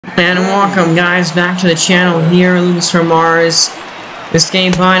And welcome, guys, back to the channel here, Lucas from Mars. This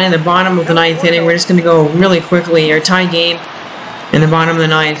game behind in the bottom of the 9th inning. We're just going to go really quickly here. Tie game in the bottom of the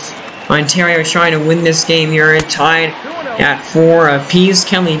 9th. Ontario is trying to win this game here. Tied at 4 apiece.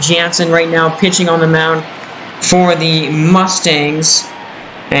 Kenley Jansen right now pitching on the mound for the Mustangs.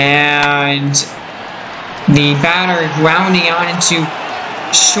 And the batter grounding out into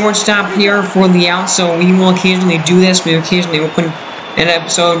shortstop here for the out. So we will occasionally do this. We occasionally open an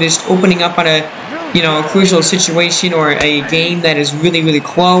episode just opening up on a crucial situation or a game that is really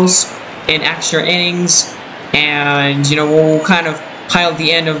close in extra innings, and we'll kind of highlight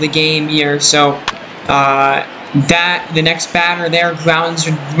the end of the game here. So the next batter there grounds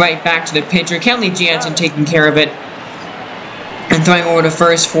right back to the pitcher. Kenley Jansen taking care of it and throwing over to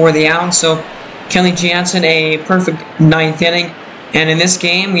first for the out. So Kenley Jansen, a perfect 9th inning, and in this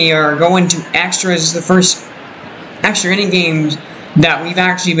game we are going to extras. The first extra inning games that we've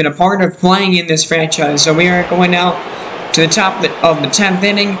actually been a part of playing in this franchise. So we are going now to the top of the 10th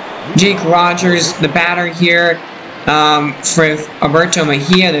inning. Jake Rogers, the batter here, for Alberto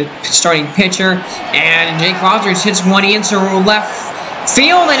Mejia, the starting pitcher. And Jake Rogers hits one into left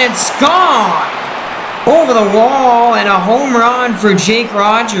field, and it's gone! Over the wall, and a home run for Jake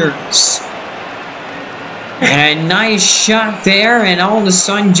Rogers. And a nice shot there, and all of a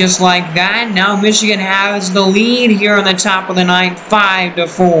sudden, just like that, now Michigan has the lead here on the top of the 9th,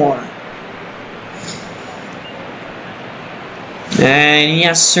 5-4. And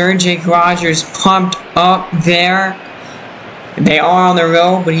yes, sir, Jake Rogers pumped up there. They are on the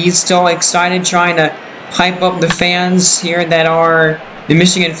road, but he's still excited, trying to hype up the fans here that are the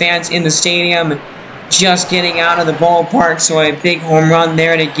Michigan fans in the stadium, just getting out of the ballpark. So a big home run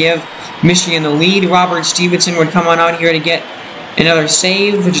there to give Michigan the lead. Robert Stevenson would come on out here to get another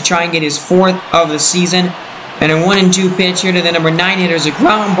save to try and get his 4th of the season. And a 1-2 pitch here to the number 9 hitter is a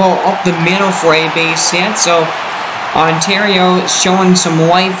ground ball up the middle for a base hit. So Ontario showing some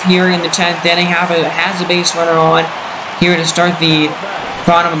life here in the 10th inning. Has a base runner on here to start the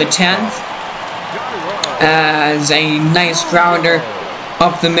bottom of the 10th. As a nice grounder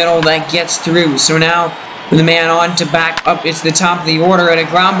up the middle that gets through. So now with the man on to back up, it's the top of the order, and a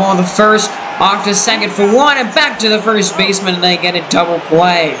ground ball to first, off to second for one, and back to the first baseman, and they get a double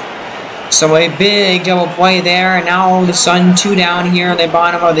play. So a big double play there, and now all of a sudden 2 down here at the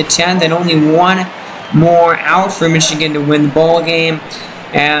bottom of the 10th, and only 1 more out for Michigan to win the ball game.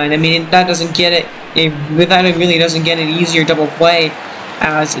 And I mean, that doesn't get it. It really doesn't get an easier double play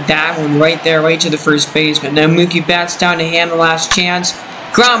as that one right there, right to the first baseman. Now Mookie Betts down to hand the last chance.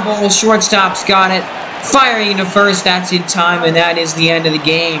 Ground ball, shortstop's got it. Firing to first, that's in time, and that is the end of the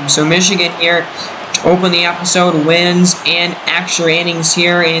game. So Michigan here to open the episode wins in extra innings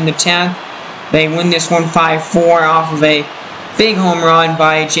here in the 10th. They win this one 5-4 off of a big home run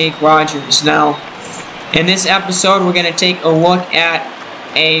by Jake Rogers. Now, in this episode, we're going to take a look at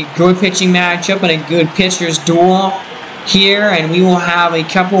a good pitching matchup and a good pitcher's duel here, and we will have a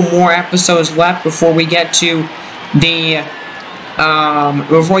couple more episodes left before we get to the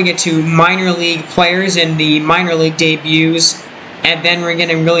minor league players and the minor league debuts, and then we're going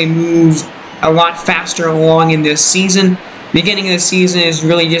to really move a lot faster along in this season. Beginning of the season is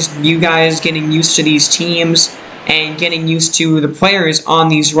really just you guys getting used to these teams and getting used to the players on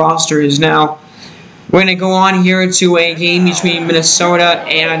these rosters. Now, we're going to go on here to a game between Minnesota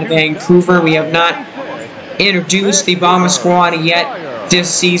and Vancouver. We have not introduced the Bomber squad yet this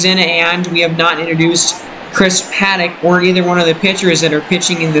season, and we have not introduced Chris Paddack or either one of the pitchers that are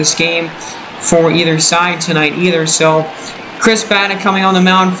pitching in this game for either side tonight either. So Chris Paddack coming on the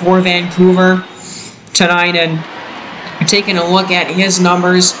mound for Vancouver tonight, and taking a look at his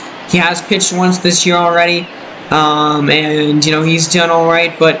numbers. He has pitched once this year already, and he's done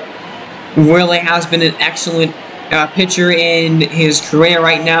alright, but really has been an excellent pitcher in his career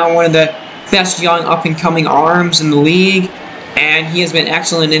right now. One of the best young up-and-coming arms in the league, and he has been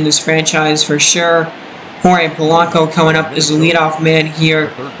excellent in this franchise for sure. Jorge Polanco coming up as the leadoff man here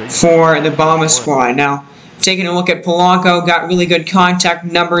for the Bomber squad. Now, taking a look at Polanco, got really good contact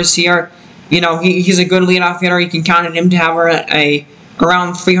numbers here. He's a good leadoff hitter. You can count on him to have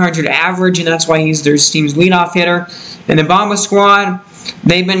around 300 average, and that's why he's their team's leadoff hitter. And the Bomber squad,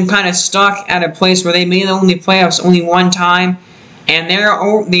 they've been kind of stuck at a place where they made the only playoffs only one time, and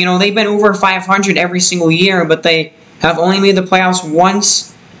they've been over 500 every single year, but they have only made the playoffs once.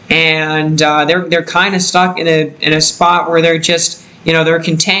 And they're kind of stuck in a spot where they're just they're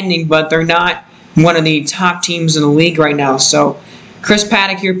contending, but they're not one of the top teams in the league right now. So Chris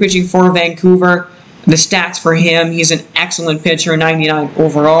Paddack here pitching for Vancouver. The stats for him: he's an excellent pitcher, 99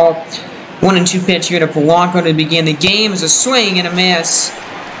 overall. 1-2 pitch here to Polanco to begin the game. Is a swing and a miss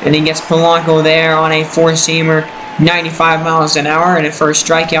And he gets Polanco there on a four-seamer, 95 miles an hour, and a first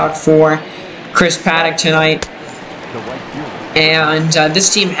strikeout for Chris Paddack tonight. And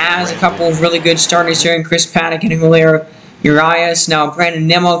this team has a couple of really good starters here in Chris Paddack and Julio Urias. Now, Brandon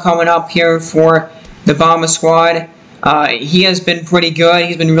Nimmo coming up here for the Bomber squad. He has been pretty good.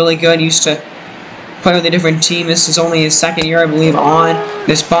 He's been really good. He used to play with a different team. This is only his second year, I believe, on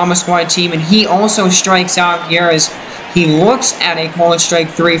this Bomber squad team. And he also strikes out here as he looks at a called strike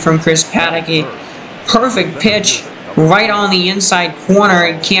 3 from Chris Paddack. A perfect pitch right on the inside corner,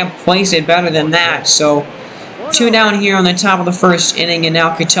 and can't place it better than that. So 2 down here on the top of the first inning, and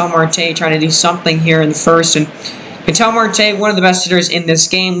now Ketel Marte trying to do something here in the first. And Ketel Marte, one of the best hitters in this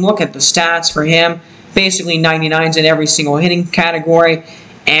game. Look at the stats for him. Basically 99s in every single hitting category,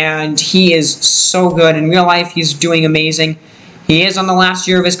 and he is so good. In real life, he's doing amazing. He is on the last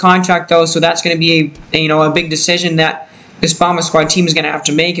year of his contract, though, so that's going to be a big decision that this Bomber squad team is going to have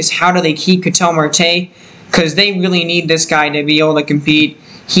to make, is how do they keep Ketel Marte, because they really need this guy to be able to compete.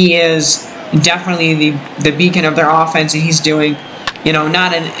 He is definitely the beacon of their offense, and he's doing,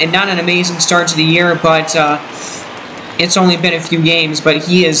 not an amazing start to the year, but it's only been a few games, but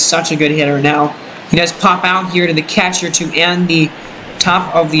he is such a good hitter now. He does pop out here to the catcher to end the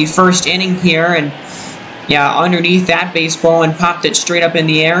top of the first inning here, and yeah, underneath that baseball, and popped it straight up in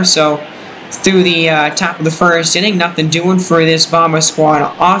the air. So through the top of the first inning, nothing doing for this Bomber squad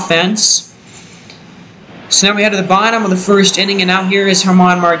offense. So now we head to the bottom of the first inning, and now here is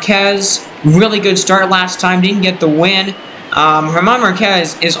German Marquez. Really good start last time, didn't get the win. German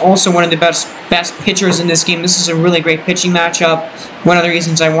Marquez is also one of the best pitchers in this game. This is a really great pitching matchup. One of the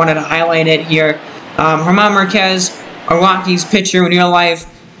reasons I wanted to highlight it here. German Marquez, a Rockies pitcher in real life.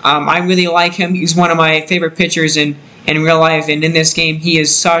 I really like him. He's one of my favorite pitchers in real life, and in this game, he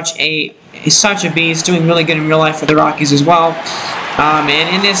is such a beast, doing really good in real life for the Rockies as well.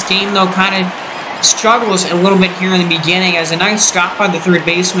 And in this game, though, kind of struggles a little bit here in the beginning, as a nice stop by the third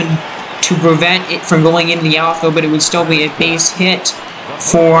baseman to prevent it from going into the outfield, but it would still be a base hit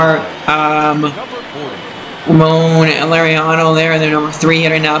for Ramon Lariano there, the number 3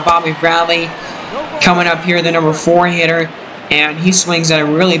 hitter. Now Bobby Bradley coming up here, the number 4 hitter, and he swings at a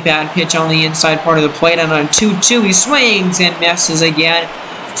really bad pitch on the inside part of the plate, and on 2-2 he swings and misses again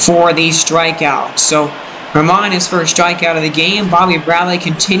for the strikeout. So Ramon, his first strikeout of the game. Bobby Bradley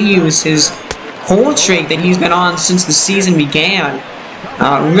continues his cold streak that he's been on since the season began.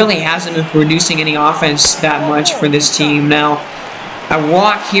 Really hasn't been producing any offense that much for this team. Now, a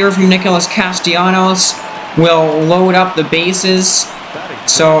walk here from Nicholas Castellanos will load up the bases.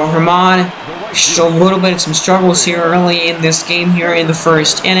 So German showed a little bit of some struggles here early in this game here in the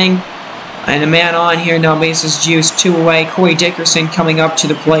first inning. And a man on here, now bases juiced, 2 away. Corey Dickerson coming up to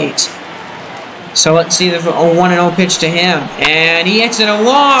the plate. So let's see the 1-0 pitch to him. And he hits it a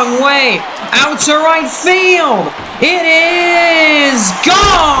long way out to right field. It is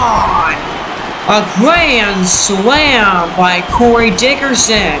gone! A grand slam by Corey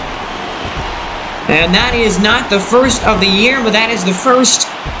Dickerson. And that is not the first of the year, but that is the first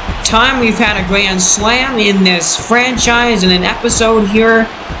time we've had a grand slam in this franchise in an episode here.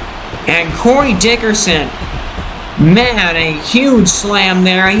 And Corey Dickerson, man, a huge slam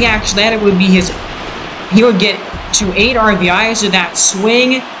there. He actually, that would be he would get to 8 RBIs with that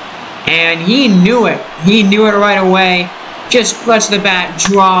swing, and he knew it. He knew it right away. Just lets the bat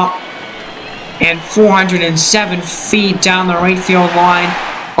drop, and 407 feet down the right field line,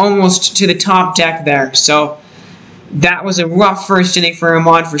 almost to the top deck there. So that was a rough first inning for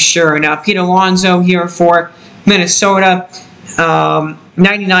Ramon for sure. Now Pete Alonso here for Minnesota.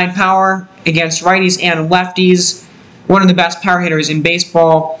 99 power against righties and lefties. One of the best power hitters in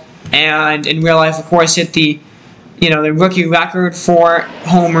baseball, and in real life, of course, hit the rookie record for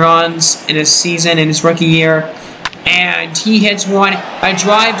home runs in his season, in his rookie year. And he hits one, a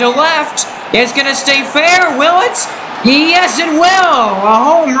drive to left. It's going to stay fair, will it? Yes, it will. A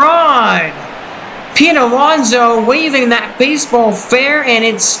home run. Pete Alonso waving that baseball fair, and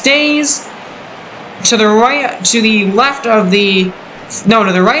it stays to the right, to the left of the, no,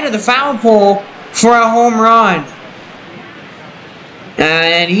 to the right of the foul pole for a home run.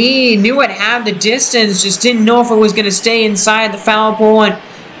 And he knew it had the distance, just didn't know if it was going to stay inside the foul pole, and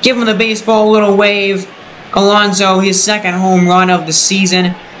give him the baseball a little wave. Alonso, his second home run of the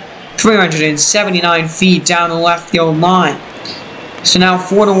season, 379 feet down the left field line. So now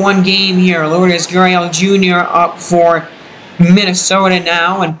 4-1 game here. Lourdes Gurriel Jr. up for Minnesota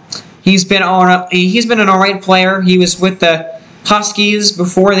now, and he's been an alright player. He was with the Huskies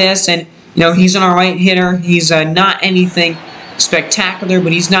before this, and he's an alright hitter. He's not anything spectacular,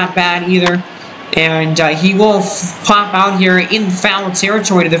 but he's not bad either. And he will pop out here in foul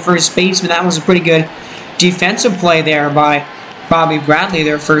territory to the first baseman. That was a pretty good defensive play there by Bobby Bradley,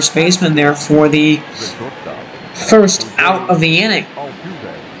 their first baseman there, for the first out of the inning.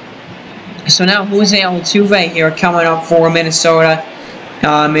 So now Jose Altuve here coming up for Minnesota.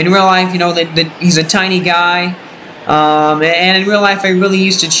 In real life, you know, he's a tiny guy. And in real life, I really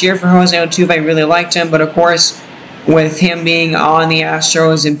used to cheer for Jose Altuve. I really liked him. But, of course, with him being on the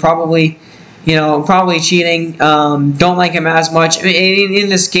Astros and probably cheating, don't like him as much. In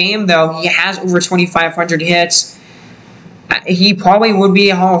this game, though, he has over 2,500 hits. He probably would be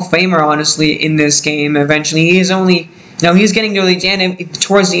a Hall of Famer, honestly, in this game eventually. He is only, he's getting to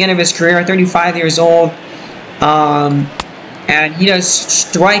towards the end of his career, 35 years old. And he does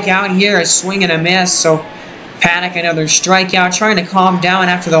strike out here, a swing and a miss. So Paddack, another strikeout, trying to calm down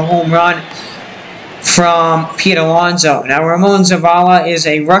after the home run from Pete Alonso. Now, Ramon Zavala is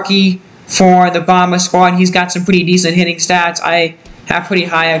a rookie for the Bomba squad. He's got some pretty decent hitting stats. I have pretty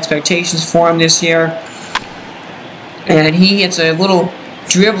high expectations for him this year. And he hits a little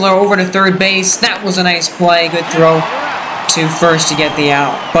dribbler over to third base. That was a nice play. Good throw to first to get the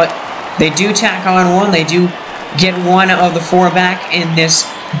out. But they do tack on one. They do get one of the four back in this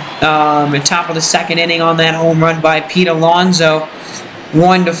top of the second inning on that home run by Pete Alonso.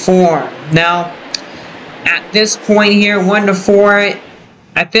 1-4. Now, at this point here, 1-4.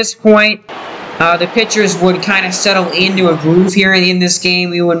 At this point, the pitchers would kind of settle into a groove here in this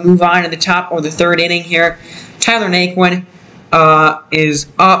game. We would move on to the top of the third inning here. Tyler Naquin is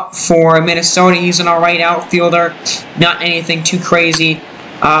up for Minnesota. He's an alright outfielder. Not anything too crazy.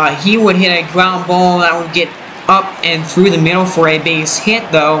 He would hit a ground ball that would get up and through the middle for a base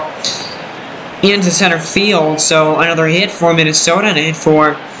hit, though, into center field. So another hit for Minnesota and a hit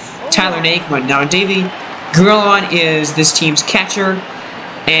for Tyler Naquin. Now, Davey Grillon is this team's catcher.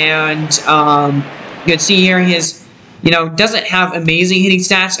 And you can see here his, doesn't have amazing hitting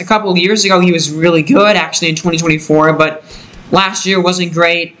stats. A couple of years ago, he was really good, actually, in 2024. But last year wasn't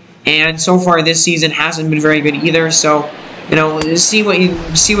great. And so far this season hasn't been very good either. So, see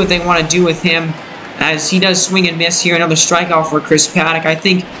what they want to do with him, as he does swing and miss here. Another strikeout for Chris Paddack. I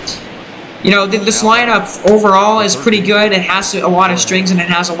think, this lineup overall is pretty good. It has a lot of strings and it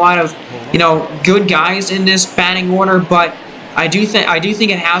has a lot of, good guys in this batting order. But I do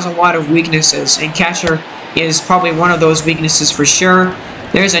think it has a lot of weaknesses, and catcher is probably one of those weaknesses for sure.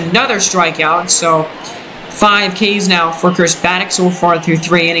 There's another strikeout, so 5 Ks now for Chris Paddack so far through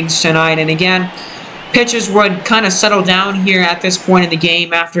 3 innings tonight. And again, pitchers would kind of settle down here at this point in the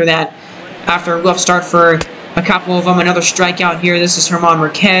game after a rough start for a couple of them. Another strikeout here. This is German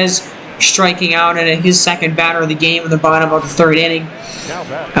Marquez striking out at his second batter of the game in the bottom of the third inning.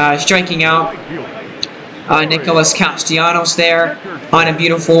 Striking out Nicholas Castellanos there on a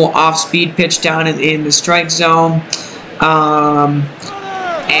beautiful off-speed pitch down in the strike zone.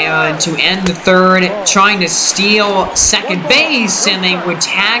 And to end the third, trying to steal second base, and they would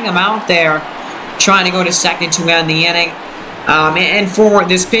tag him out there, trying to go to second to end the inning. And for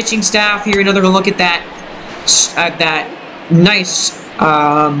this pitching staff here, another look at that nice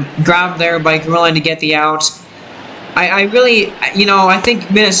grab there by Grillon to get the out. I really, I think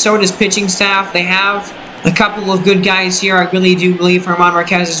Minnesota's pitching staff, they have a couple of good guys here. I really do believe German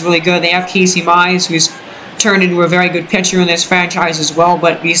Marquez is really good. They have Casey Mize, who's turned into a very good pitcher in this franchise as well.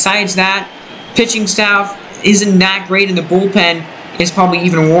 But besides that, pitching staff isn't that great, and the bullpen is probably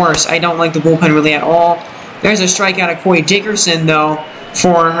even worse. I don't like the bullpen really at all. There's a strikeout of Corey Dickerson, though,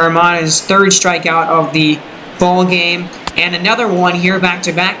 for German's third strikeout of the ball game. And another one here,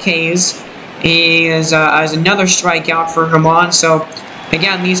 back-to-back Ks, is another strikeout for German. So,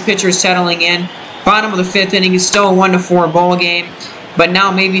 again, these pitchers settling in. Bottom of the 5th inning is still a 1-4 ball game. But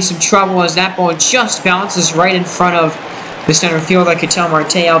now maybe some trouble as that ball just bounces right in front of the center fielder, Ketel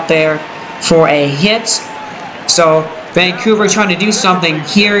Marte, out there for a hit. So, Vancouver trying to do something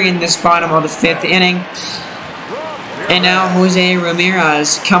here in this bottom of the 5th inning. And now Jose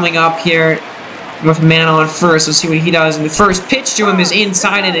Ramirez coming up here with a man on first. Let's see what he does. And the first pitch to him is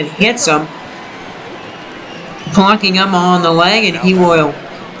inside, and it hits him, plunking him on the leg, and he will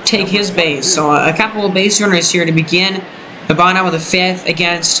take his base. So a couple of base runners here to begin the bottom of the 5th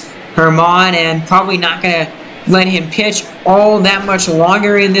against German, and probably not going to let him pitch all that much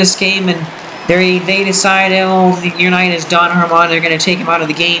longer in this game. And they decide, oh, your night is done, German. They're going to take him out of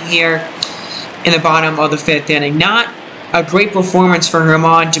the game here in the bottom of the 5th inning. Not a great performance for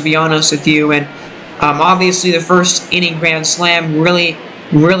German, to be honest with you. And obviously the first inning grand slam really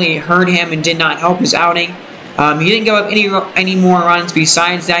hurt him and did not help his outing. He didn't give up any more runs.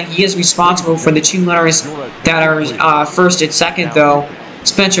 Besides that, he is responsible for the 2 runners that are first and second, though,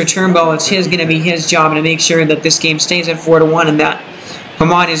 Spencer Turnbull, it's going to be his job to make sure that this game stays at 4-1 and that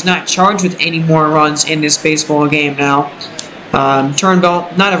Vermont is not charged with any more runs in this baseball game now. Turnbull,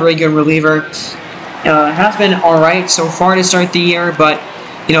 not a very good reliever. Has been alright so far to start the year, but,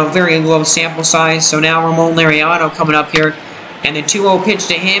 you know, very low sample size. So now Ramon Laureano coming up here. And the 2-0 pitch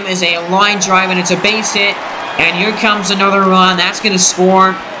to him is a line drive, and it's a base hit. And here comes another run. That's going to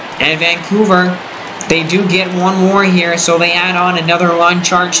score. And Vancouver, they do get one more here, so they add on another run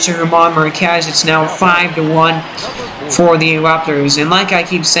charge to Ramon Marquez. It's now 5-1 for the Raptors. And like I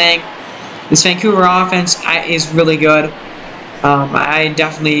keep saying, this Vancouver offense is really good. I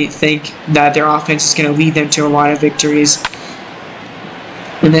definitely think that their offense is going to lead them to a lot of victories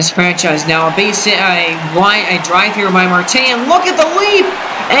in this franchise. Now a base hit, a drive here by Marte, and look at the leap,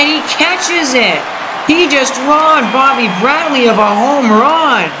 and he catches it. He just robbed Bobby Bradley of a home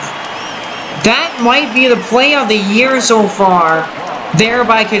run. That might be the play of the year so far. There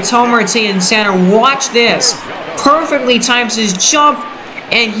by Ketel Marte in center. Watch this. Perfectly times his jump,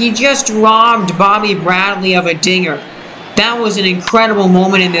 and he just robbed Bobby Bradley of a dinger. That was an incredible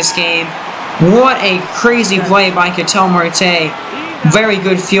moment in this game. What a crazy play by Ketel Marte. Very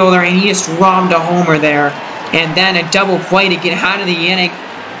good fielder, and he just robbed a homer there. And then a double play to get out of the inning.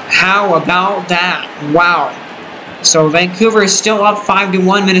 How about that? Wow. So Vancouver is still up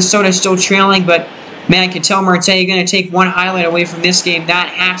 5-1. Minnesota is still trailing, but man, Ketel Marte going to take one highlight away from this game. That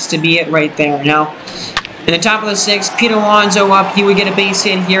has to be it right there. Now, in the top of the sixth, Pete Alonso up. He would get a base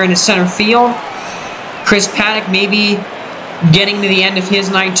hit here in the center field. Chris Paddack maybe getting to the end of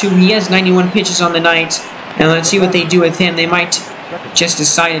his night too. He has 91 pitches on the night. And let's see what they do with him. They might just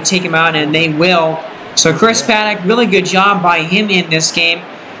decide to take him out, and they will. So Chris Paddack, really good job by him in this game.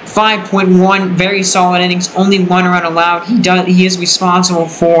 5.1, very solid innings, only one run allowed. He is responsible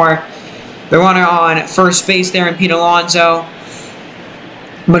for the runner on first base there in Pete Alonso.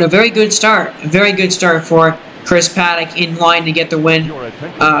 But a very good start for Chris Paddack, in line to get the win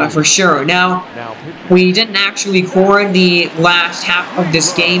for sure. Now, we didn't actually record the last half of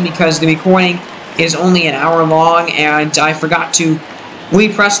this game because the recording is only an hour long, and I forgot to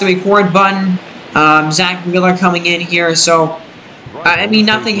repress the record button. Zach Wheeler coming in here, so I mean,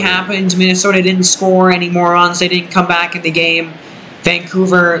 nothing happened. Minnesota didn't score any more runs. They didn't come back in the game.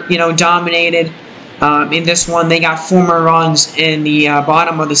 Vancouver, you know, dominated in this one. They got 4 more runs in the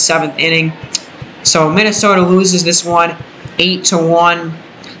bottom of the 7th inning. So Minnesota loses this one 8-1.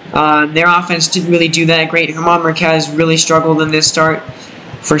 Their offense didn't really do that great. Ramon Marquez really struggled in this start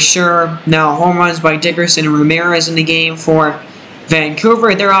for sure. Now, home runs by Dickerson and Ramirez in the game for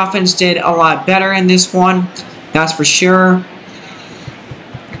Vancouver. Their offense did a lot better in this one. That's for sure.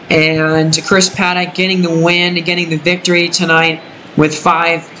 And Chris Paddack getting the win, getting the victory tonight with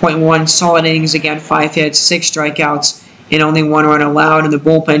 5.1 solid innings. Again, 5 hits, 6 strikeouts, and only 1 run allowed, and the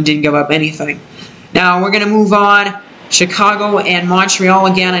bullpen didn't give up anything. Now, we're going to move on. Chicago and Montreal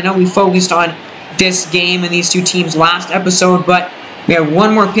again. I know we focused on this game and these two teams last episode, but we have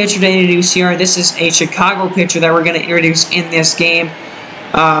one more pitcher to introduce here. This is a Chicago pitcher that we're going to introduce in this game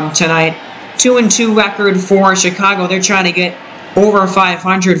tonight. 2-2 record for Chicago. They're trying to get over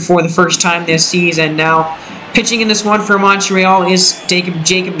 500 for the first time this season. Now, pitching in this one for Montreal is Jacob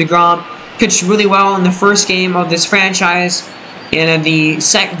deGrom. Pitched really well in the first game of this franchise. And in the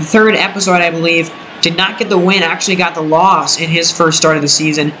third episode, I believe, did not get the win, actually got the loss in his first start of the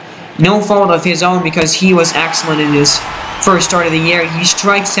season. No fault of his own because he was excellent in his first start of the year. He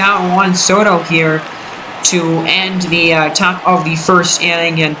strikes out Juan Soto here to end the top of the first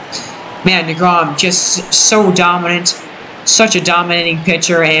inning. And man, deGrom just so dominant. Such a dominating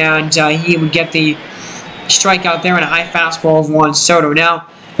pitcher, and he would get the strikeout there and a high fastball of Juan Soto. Now,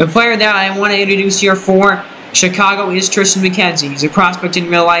 the player that I want to introduce here for Chicago is Triston McKenzie. He's a prospect in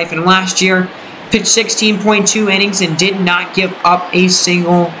real life, and last year pitched 16.2 innings and did not give up a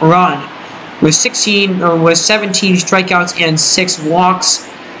single run. With 17 strikeouts and 6 walks,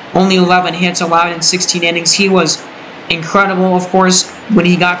 only 11 hits allowed in 16 innings. He was incredible, of course, when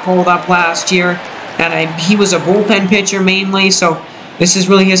he got called up last year. And he was a bullpen pitcher mainly, so this is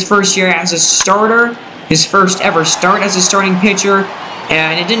really his first year as a starter, his first ever start as a starting pitcher,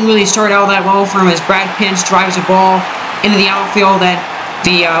 and it didn't really start all that well for him as Brad Pinch drives a ball into the outfield, and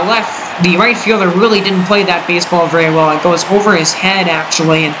the right fielder really didn't play that baseball very well. It goes over his head,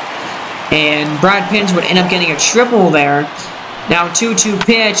 actually, and Brad Pinch would end up getting a triple there. Now, 2-2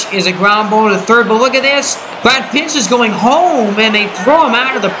 pitch is a ground ball to third, but look at this. Brad Pinch is going home, and they throw him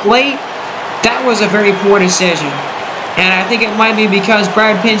out of the plate. That was a very poor decision. And I think it might be because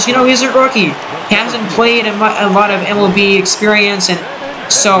Brad Pinch, you know, he's a rookie. He hasn't played a lot of MLB experience, and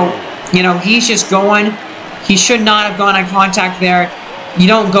so, you know, he's just going. He should not have gone on contact there. you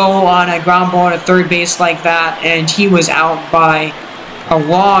don't go on a ground ball to third base like that, and he was out by a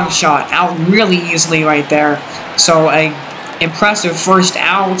long shot, out really easily right there. So a impressive first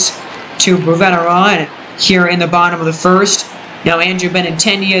out to prevent a run here in the bottom of the first. Now Andrew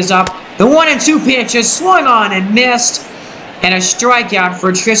Benintendi is up. The 1-2 pitch is swung on and missed, and a strikeout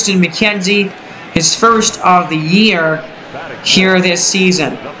for Triston McKenzie, his first of the year here this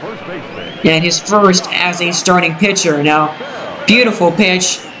season, and his first as a starting pitcher. Now, beautiful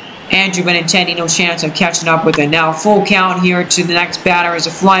pitch. Andrew Benintendi, no chance of catching up with it. Now, full count here to the next batter is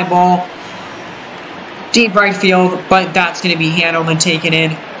a fly ball. Deep right field, but that's going to be handled and taken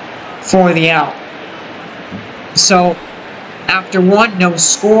in for the out. So, after one, no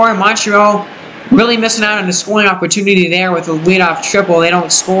score. Montreal really missing out on the scoring opportunity there with a leadoff triple. They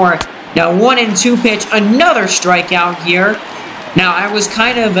don't score. Now, 1-2 pitch, another strikeout here. Now, I was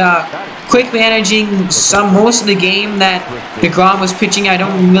kind of quick managing most of the game that DeGrom was pitching. I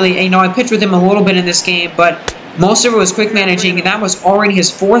don't really, I pitched with him a little bit in this game, but most of it was quick managing, and that was already his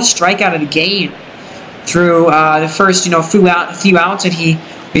 4th strikeout of the game through the first, few outs that he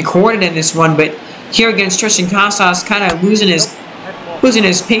recorded in this one. But here against Triston Casas, kind of losing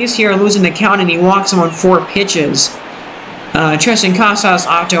his pace here, losing the count, and he walks him on 4 pitches. Triston Casas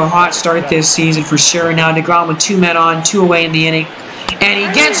off to a hot start this season for sure. Now DeGrom with 2 men on, 2 away in the inning. And he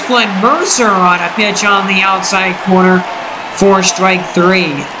gets Glenn Mercer on a pitch on the outside corner for strike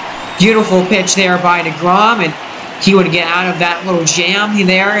 3. Beautiful pitch there by DeGrom, and he would get out of that little jam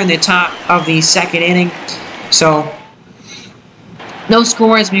there in the top of the 2nd inning. So, no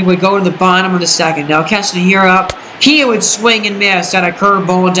score as we would go to the bottom of the 2nd. Now Kessler here up. He would swing and miss at a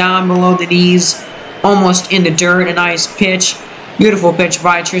curveball down below the knees, almost in the dirt. A nice pitch. Beautiful pitch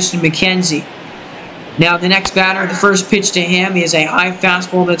by Triston McKenzie. Now the next batter, the first pitch to him is a high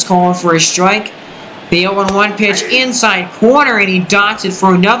fastball that's calling for a strike. The 0-1 pitch inside corner, and he dots it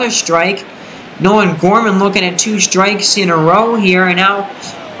for another strike. Nolan Gorman looking at 2 strikes in a row here, and now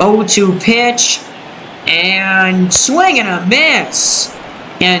 0-2 pitch, and swing and a miss.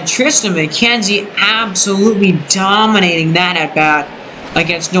 And Triston McKenzie absolutely dominating that at-bat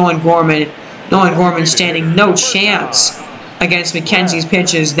against Nolan Gorman. Nolan Gorman standing no chance against McKenzie's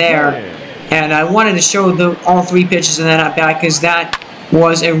pitches there. And I wanted to show all 3 pitches in that at-bat because that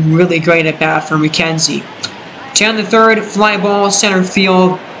was a really great at-bat for McKenzie. Down the 3rd, fly ball, center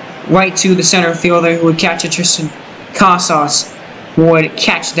field, right to the center fielder who would catch it. Triston Casas would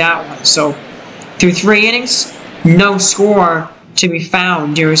catch that one. So, through 3 innings, no score to be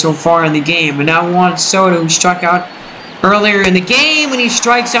found here so far in the game. And now Juan Soto, who struck out earlier in the game, and he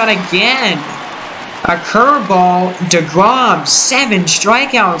strikes out again. A curveball, DeGrom, 7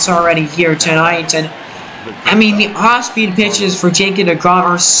 strikeouts already here tonight. And, I mean, the off-speed pitches for Jacob DeGrom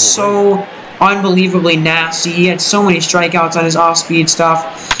are so unbelievably nasty. He had so many strikeouts on his off-speed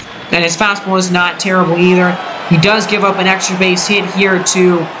stuff. And his fastball is not terrible either. He does give up an extra base hit here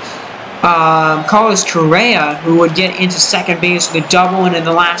to Carlos Correa, who would get into second base with a double. And in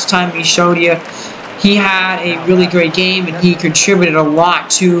the last time he showed you, he had a really great game, and he contributed a lot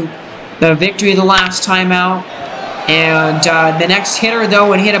to the victory the last time out. And the next hitter, though,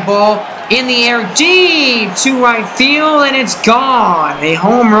 would hit a ball in the air deep to right field, and it's gone. A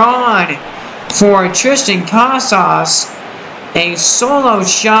home run for Triston Casas. A solo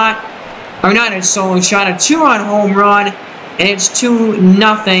shot, or not a solo shot, a 2-run home run, and it's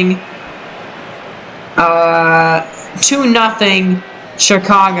 2-0. 2-0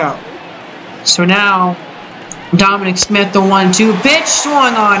 Chicago. So now Dominic Smith, the 1-2 pitch,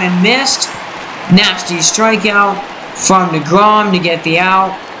 swung on and missed. Nasty strikeout from DeGrom to get the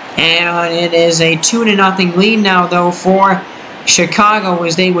out. And it is a 2-0 lead now, though, for Chicago,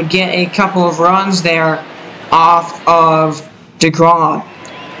 as they would get a couple of runs there off of DeGrom.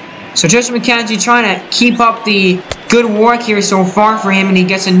 So Triston McKenzie trying to keep up the good work here so far for him, and he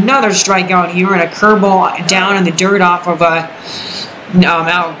gets another strikeout here and a curveball down in the dirt off of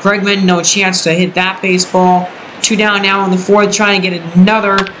Al Bregman. No chance to hit that baseball. 2 down now in the 4th, trying to get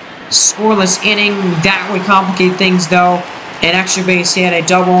another scoreless inning. That would complicate things, though. An extra base hit, a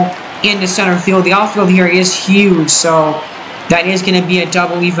double into center field. The outfield here is huge, so that is going to be a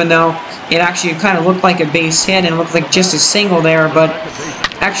double, even though it actually kind of looked like a base hit and looked like just a single there, but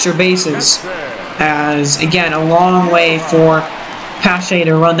extra bases, as, again, a long way for Pache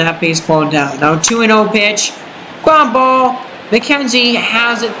to run that baseball down. Now, 2-0 pitch, ground ball. McKenzie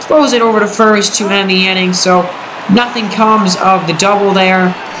has it, throws it over to first to end the inning, so nothing comes of the double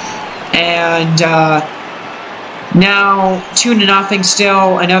there. And now 2-0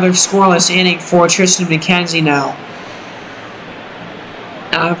 still, another scoreless inning for Triston McKenzie now,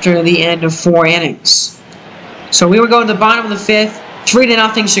 after the end of 4 innings. So we would go to the bottom of the 5th.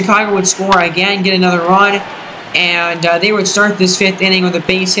 3-0, Chicago would score again, get another run, and they would start this 5th inning with a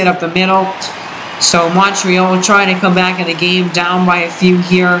base hit up the middle. So Montreal trying to come back in the game, down by a few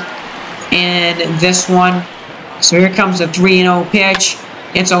here in this one. So here comes the 3-0 pitch.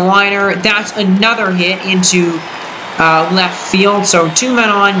 It's a liner. That's another hit into left field. So 2 men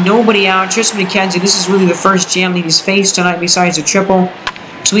on, nobody out. Triston McKenzie, this is really the first jam that he's faced tonight besides a triple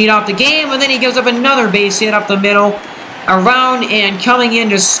to lead off the game. And then he gives up another base hit up the middle. Around and coming in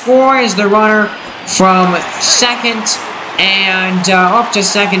to score is the runner from second. And up to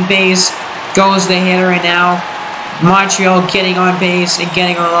second base goes the hitter. And now Montreal getting on base and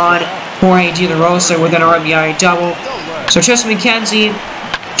getting on Jorge De La Rosa with an RBI double. So Triston McKenzie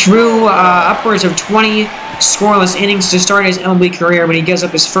threw upwards of 20 scoreless innings to start his MLB career, but he gives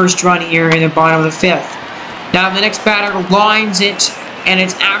up his first run here in the bottom of the 5th. Now the next batter lines it, and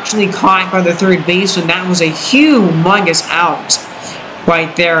it's actually caught by the third baseman. That was a humongous out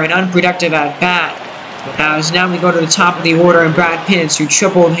right there, an unproductive at-bat. As now we go to the top of the order, and Brad Pitts, who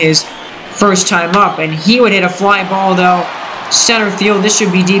tripled his first time up, and he would hit a fly ball though. Center field, this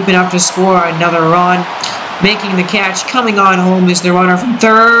should be deep enough to score another run. Making the catch, coming on home is the runner from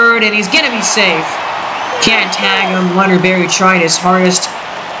third, and he's going to be safe. Can't tag him. Leonard Berry tried his hardest,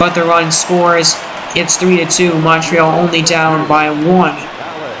 but the run scores. It's 3-2. Montreal only down by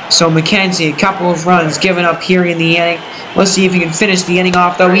 1. So McKenzie, a couple of runs given up here in the inning. Let's see if he can finish the inning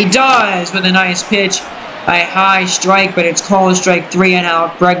off, though. He does with a nice pitch. A high strike, but it's called strike 3 and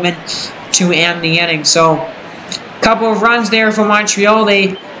out. Bregman to end the inning. So couple of runs there for Montreal.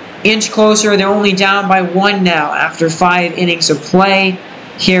 They inch closer. They're only down by 1 now after 5 innings of play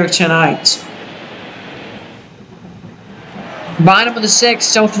here tonight. Bottom of the 6th,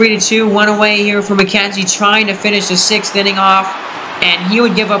 still 3-2. 1 away here for McKenzie, trying to finish the 6th inning off. And he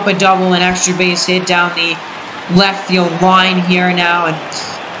would give up a double, an extra base hit down the left field line here now. And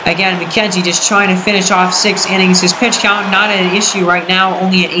again, McKenzie just trying to finish off 6 innings. His pitch count not an issue right now,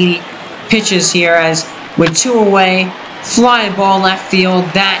 only at 80 pitches here, as with 2 away, fly ball left field.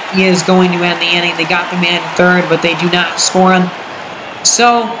 That is going to end the inning. They got the man third, but they do not score him.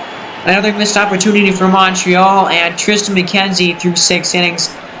 So another missed opportunity for Montreal, and Triston McKenzie through 6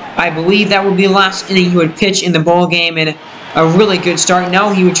 innings. I believe that would be the last inning he would pitch in the ball game, and a really good start.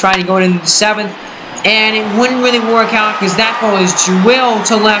 No, he would try to go into the 7th, and it wouldn't really work out because that ball is drilled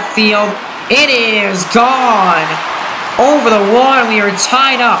to left field. It is gone over the wall, and we are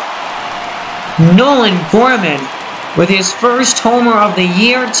tied up. Nolan Gorman, with his first homer of the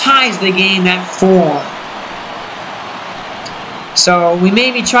year, ties the game at 4. So we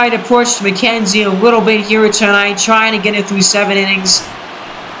maybe try to push McKenzie a little bit here tonight, trying to get it through 7 innings.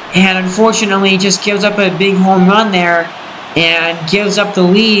 And unfortunately, just gives up a big home run there and gives up the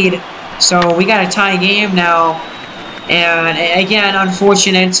lead. So we got a tie game now. And again,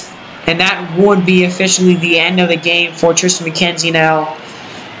 unfortunate. And that would be officially the end of the game for Triston McKenzie now.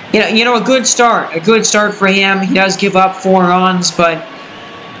 You know, a good start. A good start for him. He does give up 4 runs, but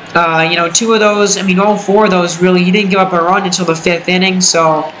 2 of those, all 4 of those, really, he didn't give up a run until the 5th inning.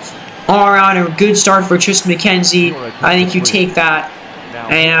 So, all around, a good start for Triston McKenzie. I think you take that.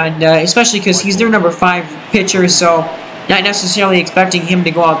 And especially because he's their number 5 pitcher, so not necessarily expecting him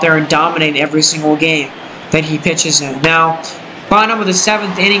to go out there and dominate every single game that he pitches in. Now, bottom of the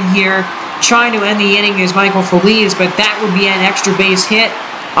 7th inning here, trying to end the inning is Michael Feliz, but that would be an extra base hit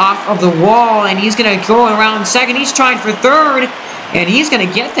off of the wall, and he's going to go around second. He's trying for third, and he's going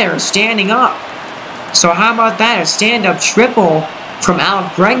to get there standing up. So how about that? A stand-up triple from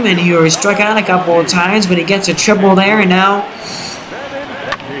Alec Bregman, who has struck out a couple of times, but he gets a triple there, and now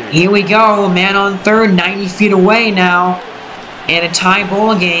here we go. Man on third, 90 feet away now, and a tie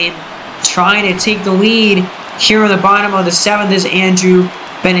ball game. Trying to take the lead here on the bottom of the 7th is Andrew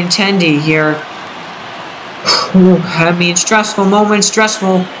Benintendi here. Stressful moment,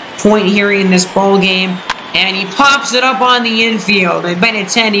 stressful point here in this ball game. And he pops it up on the infield. And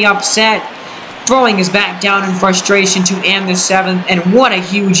Benintendi upset, throwing his back down in frustration to end the 7th. And what a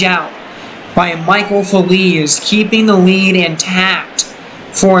huge out by Michael Feliz, keeping the lead intact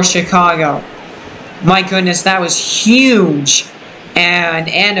for Chicago. My goodness, that was huge. And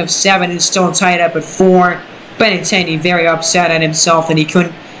end of 7 is still tied up at 4. Benintendi very upset at himself, and he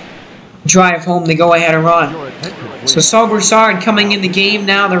couldn't drive home the go-ahead run. So Broussard coming in the game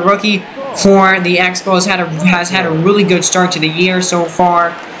now, the rookie for the Expos, has had a really good start to the year so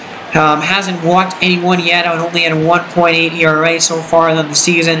far. Hasn't walked anyone yet, only at a 1.8 ERA so far in the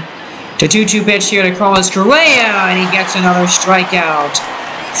season. The 2-2 pitch here to Carlos Correa, and he gets another strikeout.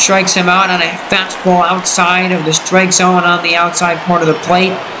 Strikes him out on a fastball outside of the strike zone on the outside part of the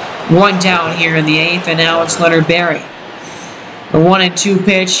plate. 1 down here in the 8th, and now it's Leonard Berry. The 1-2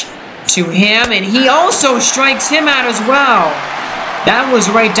 pitch to him, and he also strikes him out as well. That was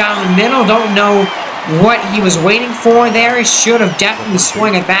right down the middle. Don't know what he was waiting for there. He should have definitely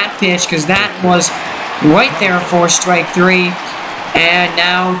swung at that pitch because that was right there for strike 3. And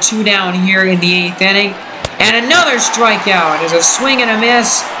now 2 down here in the 8th inning. And another strikeout. There's a swing and a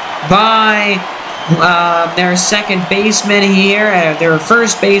miss by their second baseman here. Their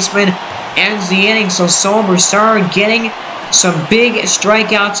first baseman ends the inning. So Broussard getting some big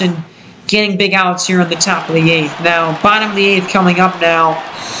strikeouts and getting big outs here on the top of the 8th. Now, bottom of the 8th coming up now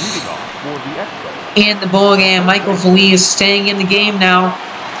in the ball game. Michael Feliz staying in the game now.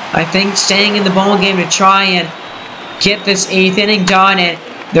 I think staying in the ball game to try and get this 8th inning done. And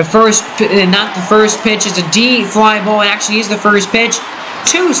the first, not the first pitch, is a deep fly ball. It actually is the first pitch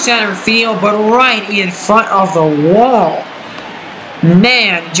to center field, but right in front of the wall.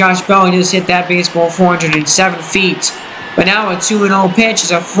 Man, Josh Bell just hit that baseball 407 feet. But now a 2-0 pitch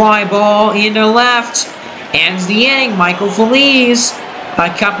is a fly ball into left. Ends the inning. Michael Feliz. A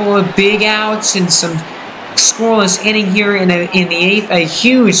couple of big outs and some scoreless inning here in the 8th. A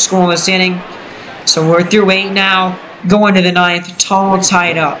huge scoreless inning. So we're through 8 now. Going to the 9th. Tall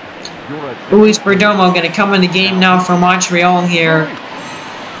tied up. Luis Perdomo going to come in the game now for Montreal here.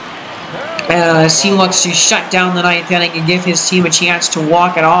 As he looks to shut down the 9th inning and give his team a chance to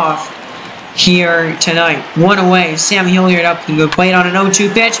walk it off here tonight. 1 away. Sam Hilliard up to the plate on an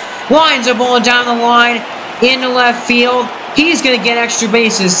 0-2 pitch. Lines a ball down the line into left field. He's going to get extra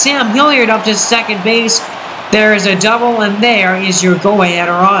bases. Sam Hilliard up to second base. There is a double, and there is your go-ahead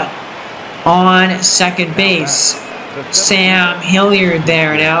run on second base. Sam Hilliard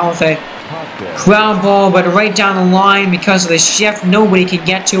there now with a ground ball, but right down the line because of the shift. Nobody can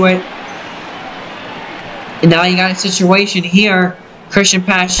get to it. And now you got a situation here. Christian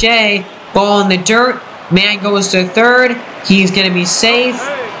Pache, ball in the dirt. Man goes to third. He's going to be safe.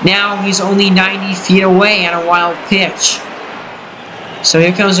 Now he's only 90 feet away on a wild pitch. So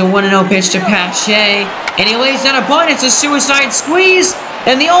here comes a 1-0 pitch to Pache. And he lays down a bunt. It's a suicide squeeze.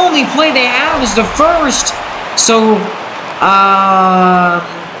 And the only play they have is the first. So,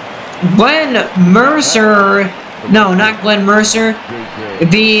 Glenn Mercer. No, not Glenn Mercer.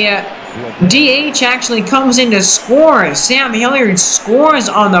 The DH actually comes in to score. Sam Hilliard scores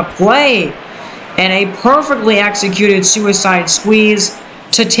on the play. And a perfectly executed suicide squeeze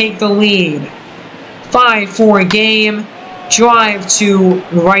to take the lead. 5-4 game. Drive to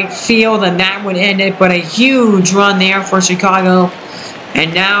right field, and that would end it. But a huge run there for Chicago.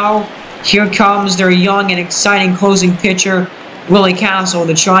 And now, here comes their young and exciting closing pitcher, Willie Castle,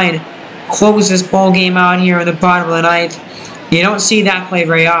 to try and close this ball game out here in the bottom of the 9th. You don't see that play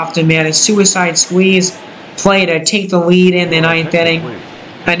very often, man. A suicide squeeze play to take the lead in the 9th inning.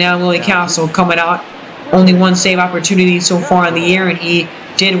 And now Willie Castle coming out. Only 1 save opportunity so far in the year, and he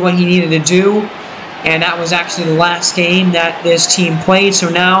did what he needed to do. And that was actually the last game that this team played. So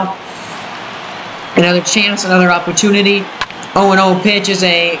now, another chance, another opportunity. 0-0 pitch is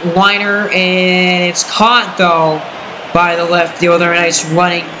a liner, and it's caught, though, by the left fielder. A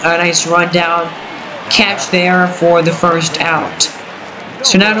nice run down catch there for the first out.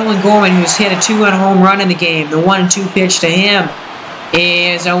 So now Nolan Gorman, who's hit a 2-run home run in the game. The 1-2 pitch to him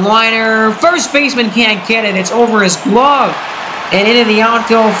is a liner. First baseman can't get it. It's over his glove and into the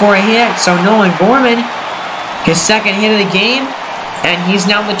outfield for a hit. So Nolan Gorman, his second hit of the game, and he's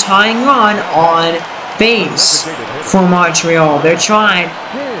now the tying run on base for Montreal. They're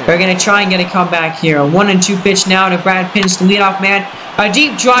going to try and get a comeback here. 1-2 pitch now to Brad Pence, the leadoff man. A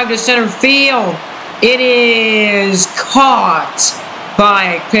deep drive to center field. It is caught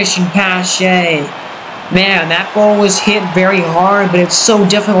by Christian Pache. Man, that ball was hit very hard, but it's so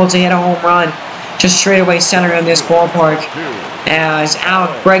difficult to hit a home run to straightaway center in this ballpark. As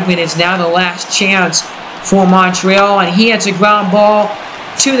Alec Bregman is now the last chance for Montreal, and he hits a ground ball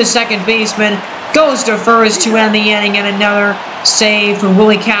to the second baseman. Goes to first to end the inning, and another save for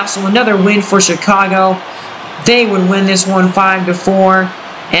Willie Castle. Another win for Chicago. They would win this one 5-4,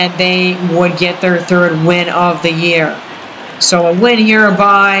 and they would get their 3rd win of the year. So a win here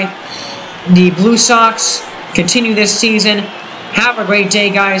by the Blue Sox. Continue this season. Have a great day,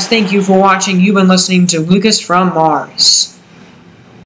 guys. Thank you for watching. You've been listening to Lucas from Mars.